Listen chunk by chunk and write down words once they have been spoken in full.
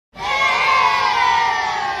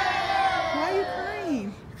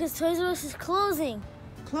because Toys R Us is closing.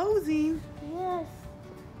 Closing? Yes.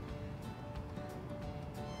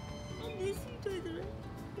 I miss you, Toys R Us.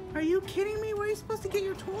 Are you kidding me? Where are you supposed to get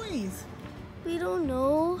your toys? We don't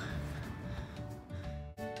know.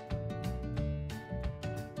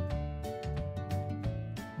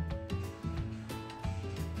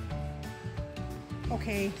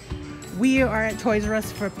 Okay, we are at Toys R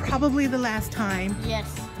Us for probably the last time.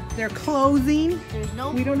 Yes. They're closing. There's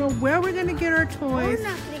no. We don't know where we're gonna get our toys. We're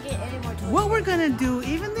not gonna get any more toys. What we're gonna do,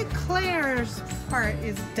 even the Claire's part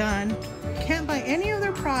is done. Can't buy any of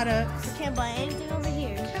their products. We can't buy anything over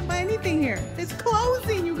here. Can't buy anything here. It's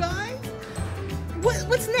closing, you guys.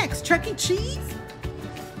 What's next? Chuck E. Cheese?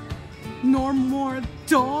 No more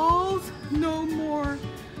dolls? No more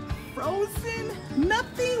Frozen?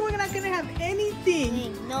 Nothing? We're not gonna have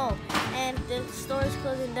anything. No, and the store is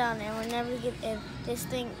closing down, and we're never gonna. And this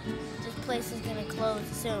place is gonna close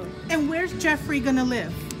soon. And where's Jeffrey gonna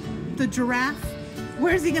live? The giraffe?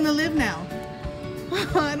 Where's he gonna live now?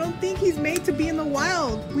 I don't think he's made to be in the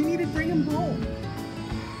wild. We need to bring him home.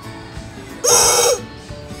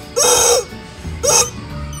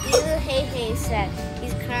 Even Hey said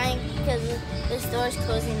he's crying because the store's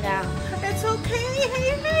closing down. It's okay,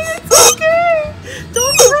 Hey, it's okay.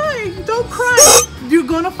 Don't cry. Don't cry. You're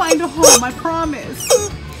gonna find a home, I promise.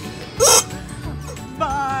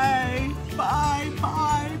 Bye. Bye.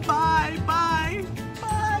 Bye. Bye. Bye.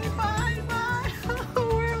 Bye. Bye. Bye.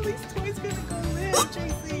 Where are these toys gonna go live,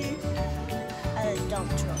 JC? At a dump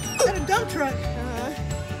truck. At a dump truck?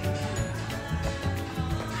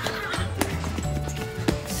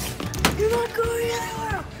 You're not going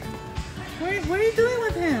anywhere. What are you doing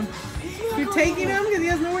with him? You're taking him because he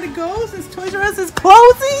has nowhere to go since Toys R Us is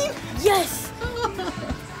closing? Yes.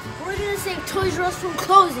 We're gonna save Toys R Us from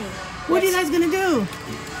closing. What are you guys gonna do?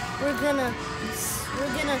 We're gonna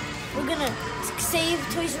save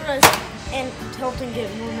Toys R Us and help them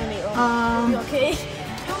get more money. It'll be okay.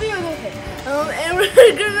 It'll be okay. And we're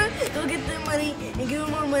gonna go get them money and give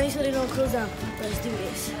them more money so they don't close down. Let's do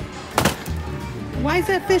this. Why is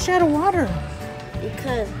that fish out of water?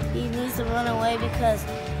 Because he needs to run away because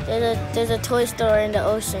there's a toy store in the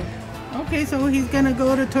ocean. Okay, so he's gonna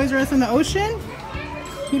go to Toys R Us in the ocean?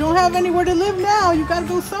 You don't have anywhere to live now. You gotta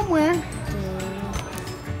go somewhere.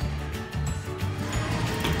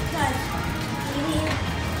 Guys, we need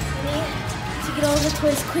to get all the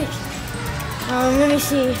toys quick. Let me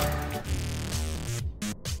see.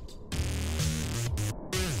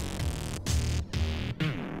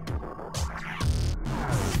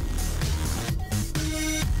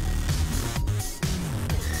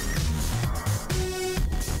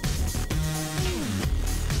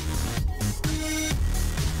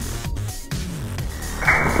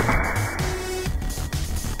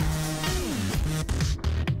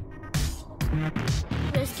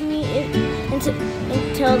 Rescue me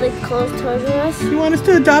until they close Toys R Us? You want us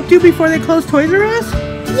to adopt you before they close Toys R Us?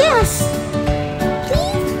 Yes!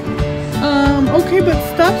 Please? Okay, but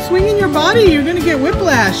stop swinging your body. You're gonna get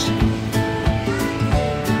whiplash.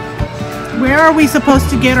 Where are we supposed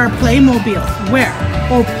to get our Playmobiles? Where?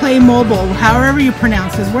 Or Playmobile, however you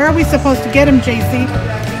pronounce this. Where are we supposed to get them, JC?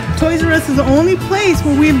 Toys R Us is the only place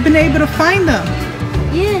where we've been able to find them.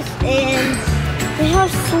 Yes, and they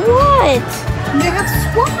have SWAT. They have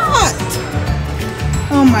SWAT!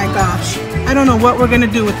 Oh my gosh. I don't know what we're gonna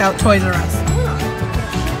do without Toys R Us.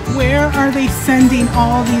 Where are they sending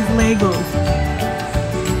all these Legos?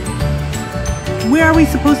 Where are we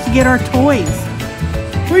supposed to get our toys?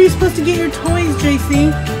 Where are you supposed to get your toys,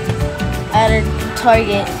 JC? At a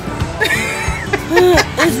Target.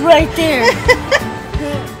 It's right there.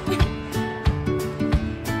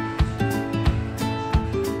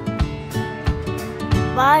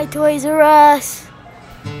 Bye, Toys R Us.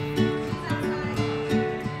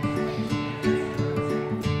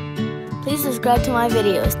 Please subscribe to my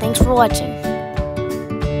videos. Thanks for watching.